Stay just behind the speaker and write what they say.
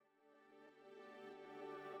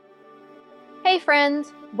Hey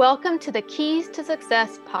friends, welcome to the Keys to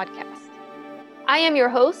Success podcast. I am your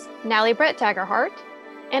host, Nally Brett Daggerhart,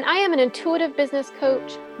 and I am an intuitive business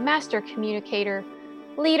coach, master communicator,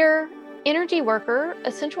 leader, energy worker,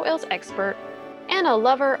 essential oils expert, and a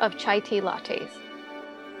lover of chai tea lattes.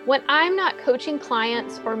 When I'm not coaching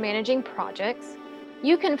clients or managing projects,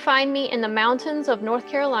 you can find me in the mountains of North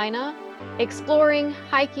Carolina, exploring,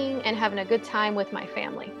 hiking, and having a good time with my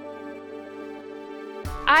family.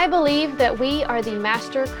 I believe that we are the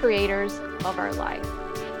master creators of our life.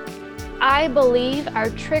 I believe our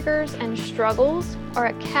triggers and struggles are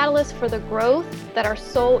a catalyst for the growth that our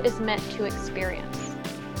soul is meant to experience.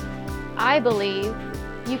 I believe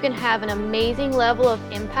you can have an amazing level of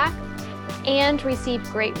impact and receive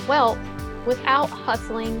great wealth without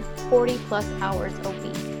hustling 40 plus hours a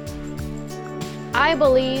week. I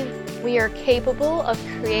believe we are capable of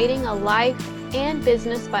creating a life and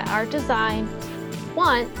business by our design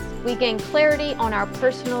once we gain clarity on our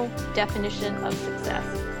personal definition of success.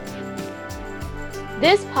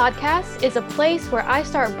 This podcast is a place where I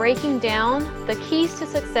start breaking down the keys to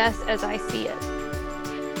success as I see it.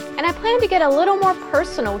 And I plan to get a little more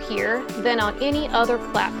personal here than on any other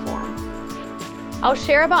platform. I'll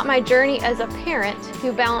share about my journey as a parent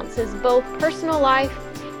who balances both personal life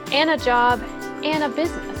and a job and a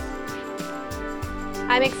business.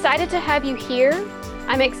 I'm excited to have you here.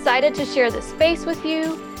 I'm excited to share this space with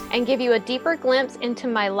you and give you a deeper glimpse into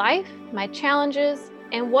my life, my challenges,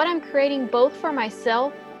 and what I'm creating both for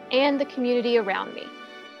myself and the community around me.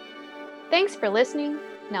 Thanks for listening.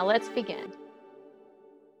 Now let's begin.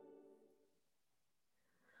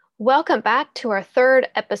 Welcome back to our third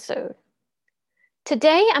episode.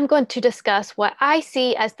 Today, I'm going to discuss what I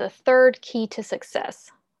see as the third key to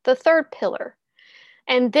success, the third pillar.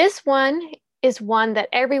 And this one is one that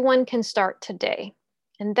everyone can start today.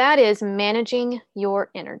 And that is managing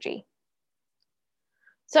your energy.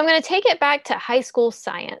 So I'm going to take it back to high school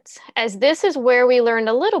science, as this is where we learned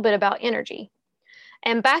a little bit about energy.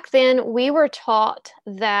 And back then, we were taught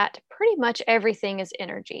that pretty much everything is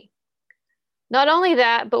energy. Not only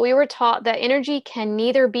that, but we were taught that energy can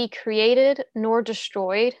neither be created nor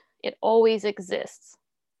destroyed. It always exists.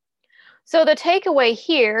 So the takeaway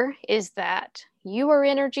here is that you are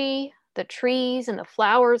energy, the trees and the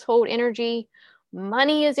flowers hold energy,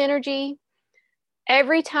 money is energy.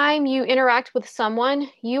 Every time you interact with someone,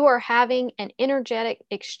 you are having an energetic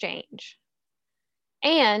exchange.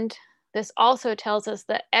 And this also tells us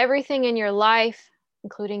that everything in your life,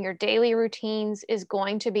 including your daily routines, is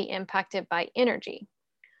going to be impacted by energy.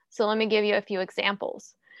 So let me give you a few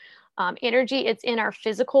examples. Energy, it's in our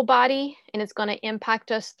physical body, and it's going to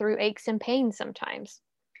impact us through aches and pains sometimes.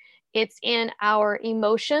 It's in our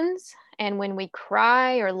emotions, and when we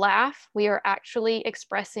cry or laugh, we are actually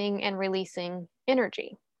expressing and releasing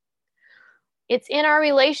energy. It's in our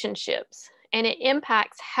relationships, and it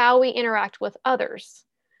impacts how we interact with others.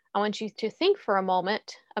 I want you to think for a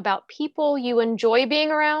moment about people you enjoy being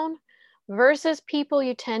around versus people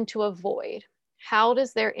you tend to avoid. How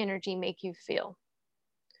does their energy make you feel?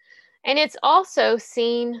 And it's also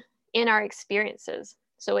seen in our experiences.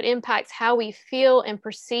 So it impacts how we feel and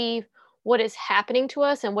perceive what is happening to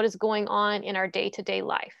us and what is going on in our day-to-day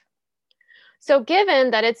life. So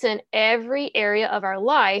given that it's in every area of our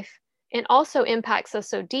life and also impacts us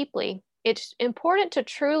so deeply, it's important to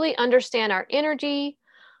truly understand our energy,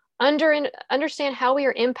 understand how we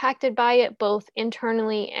are impacted by it both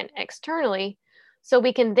internally and externally, so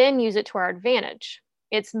we can then use it to our advantage.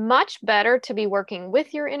 It's much better to be working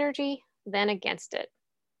with your energy than against it.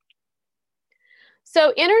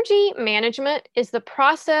 So energy management is the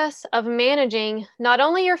process of managing not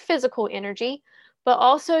only your physical energy, but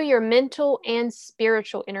also your mental and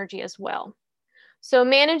spiritual energy as well. So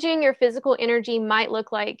managing your physical energy might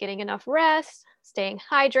look like getting enough rest, staying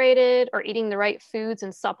hydrated, or eating the right foods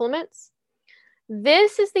and supplements.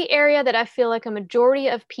 This is the area that I feel like a majority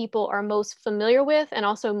of people are most familiar with and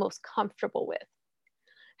also most comfortable with.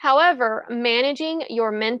 However, managing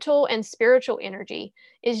your mental and spiritual energy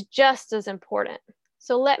is just as important.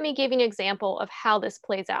 So let me give you an example of how this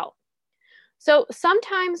plays out. So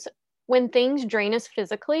sometimes when things drain us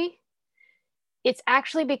physically, it's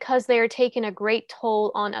actually because they are taking a great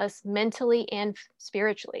toll on us mentally and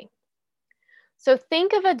spiritually. So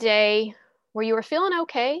think of a day where you were feeling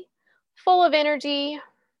okay, full of energy,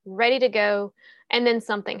 ready to go, and then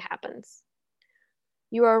something happens.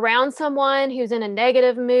 You are around someone who's in a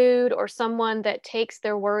negative mood or someone that takes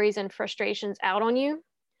their worries and frustrations out on you.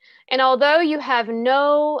 And although you have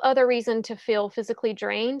no other reason to feel physically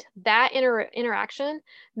drained, that interaction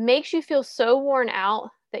makes you feel so worn out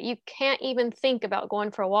that you can't even think about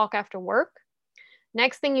going for a walk after work.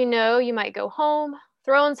 Next thing you know, you might go home,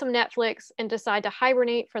 throw in some Netflix, and decide to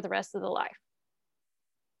hibernate for the rest of the life.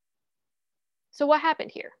 So what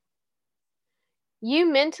happened here?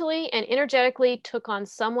 You mentally and energetically took on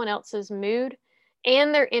someone else's mood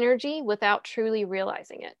and their energy without truly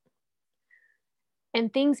realizing it.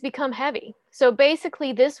 And things become heavy. So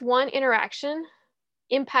basically, this one interaction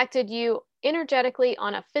impacted you energetically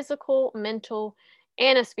on a physical, mental,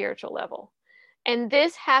 and a spiritual level. And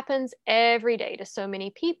this happens every day to so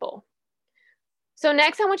many people. So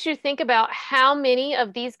next, I want you to think about how many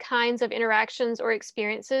of these kinds of interactions or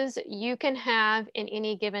experiences you can have in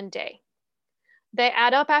any given day. They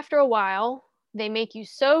add up after a while. They make you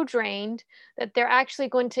so drained that they're actually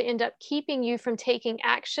going to end up keeping you from taking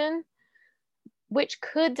action, which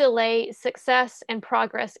could delay success and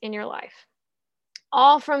progress in your life,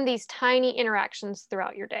 all from these tiny interactions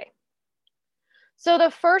throughout your day. So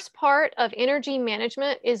the first part of energy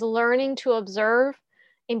management is learning to observe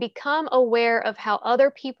and become aware of how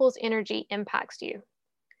other people's energy impacts you.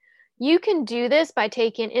 You can do this by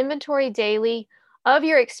taking inventory daily of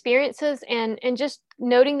your experiences and just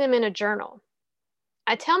noting them in a journal.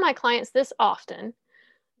 I tell my clients this often.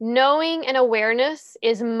 Knowing and awareness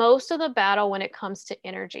is most of the battle when it comes to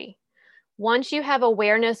energy. Once you have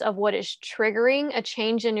awareness of what is triggering a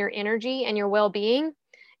change in your energy and your well-being,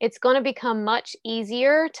 it's going to become much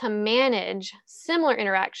easier to manage similar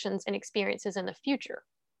interactions and experiences in the future.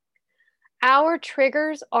 Our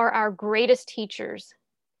triggers are our greatest teachers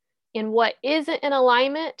in what isn't in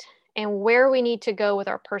alignment and where we need to go with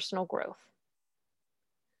our personal growth.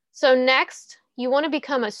 So next, you want to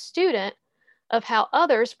become a student of how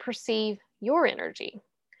others perceive your energy.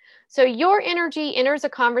 So your energy enters a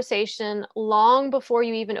conversation long before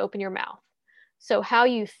you even open your mouth. So how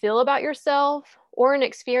you feel about yourself or an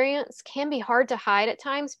experience can be hard to hide at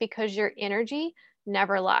times because your energy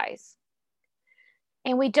never lies.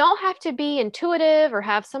 And we don't have to be intuitive or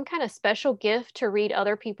have some kind of special gift to read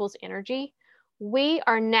other people's energy. We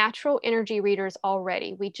are natural energy readers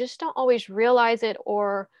already. We just don't always realize it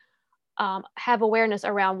or have awareness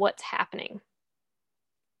around what's happening.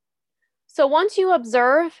 So once you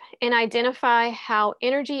observe and identify how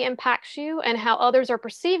energy impacts you and how others are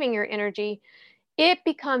perceiving your energy, it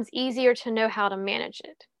becomes easier to know how to manage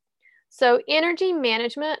it. So energy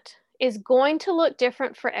management is going to look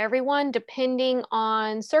different for everyone depending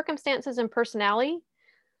on circumstances and personality.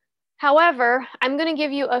 However, I'm going to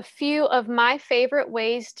give you a few of my favorite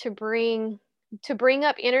ways to bring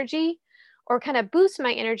up energy or kind of boost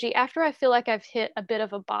my energy after I feel like I've hit a bit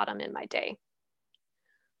of a bottom in my day.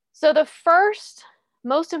 So the first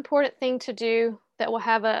most important thing to do that will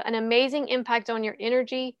have an amazing impact on your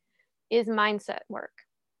energy is mindset work.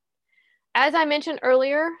 As I mentioned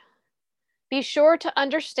earlier, be sure to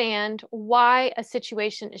understand why a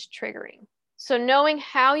situation is triggering. So knowing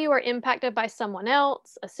how you are impacted by someone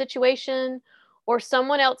else, a situation, or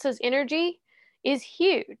someone else's energy is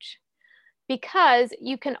huge because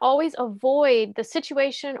you can always avoid the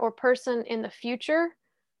situation or person in the future.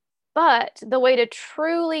 But the way to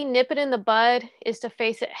truly nip it in the bud is to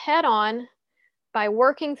face it head on by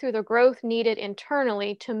working through the growth needed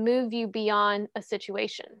internally to move you beyond a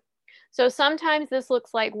situation. So sometimes this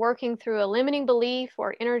looks like working through a limiting belief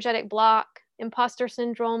or energetic block, imposter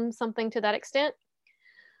syndrome, something to that extent.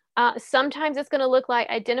 Sometimes it's going to look like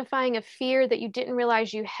identifying a fear that you didn't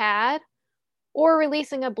realize you had or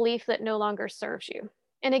releasing a belief that no longer serves you.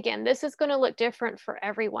 And again, this is going to look different for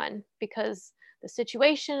everyone because the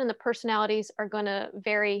situation and the personalities are going to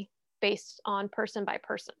vary based on person by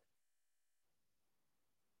person.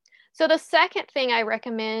 So the second thing I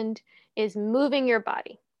recommend is moving your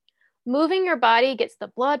body. Moving your body gets the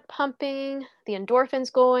blood pumping, the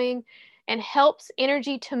endorphins going, and helps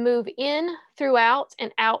energy to move in, throughout,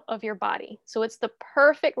 and out of your body. So it's the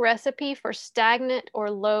perfect recipe for stagnant or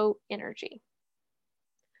low energy.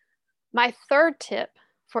 My third tip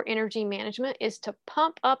for energy management is to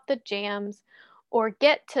pump up the jams or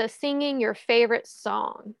get to singing your favorite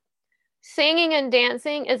song. Singing and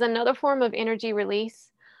dancing is another form of energy release.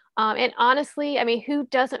 And honestly, I mean, who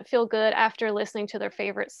doesn't feel good after listening to their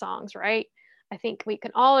favorite songs, right? I think we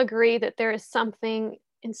can all agree that there is something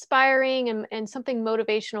inspiring and something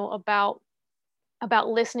motivational about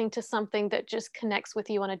listening to something that just connects with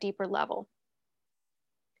you on a deeper level.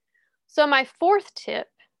 So my fourth tip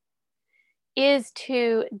is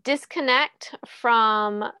to disconnect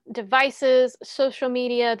from devices, social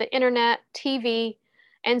media, the internet, TV,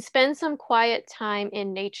 and spend some quiet time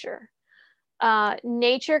in nature.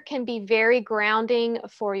 Nature can be very grounding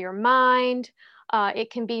for your mind.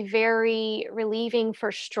 It can be very relieving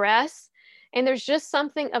for stress. And there's just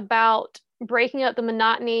something about breaking up the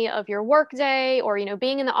monotony of your workday, or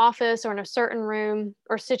being in the office or in a certain room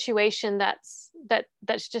or situation that's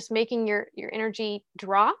just making your energy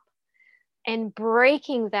drop, and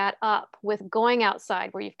breaking that up with going outside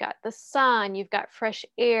where you've got the sun, you've got fresh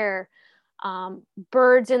air,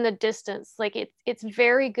 birds in the distance. Like it's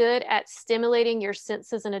very good at stimulating your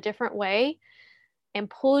senses in a different way and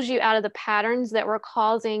pulls you out of the patterns that were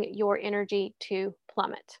causing your energy to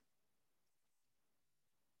plummet.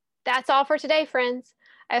 That's all for today, friends.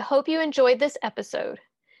 I hope you enjoyed this episode.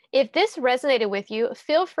 If this resonated with you,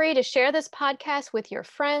 feel free to share this podcast with your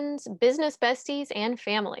friends, business besties, and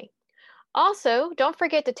family. Also, don't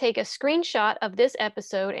forget to take a screenshot of this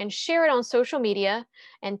episode and share it on social media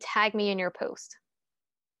and tag me in your post.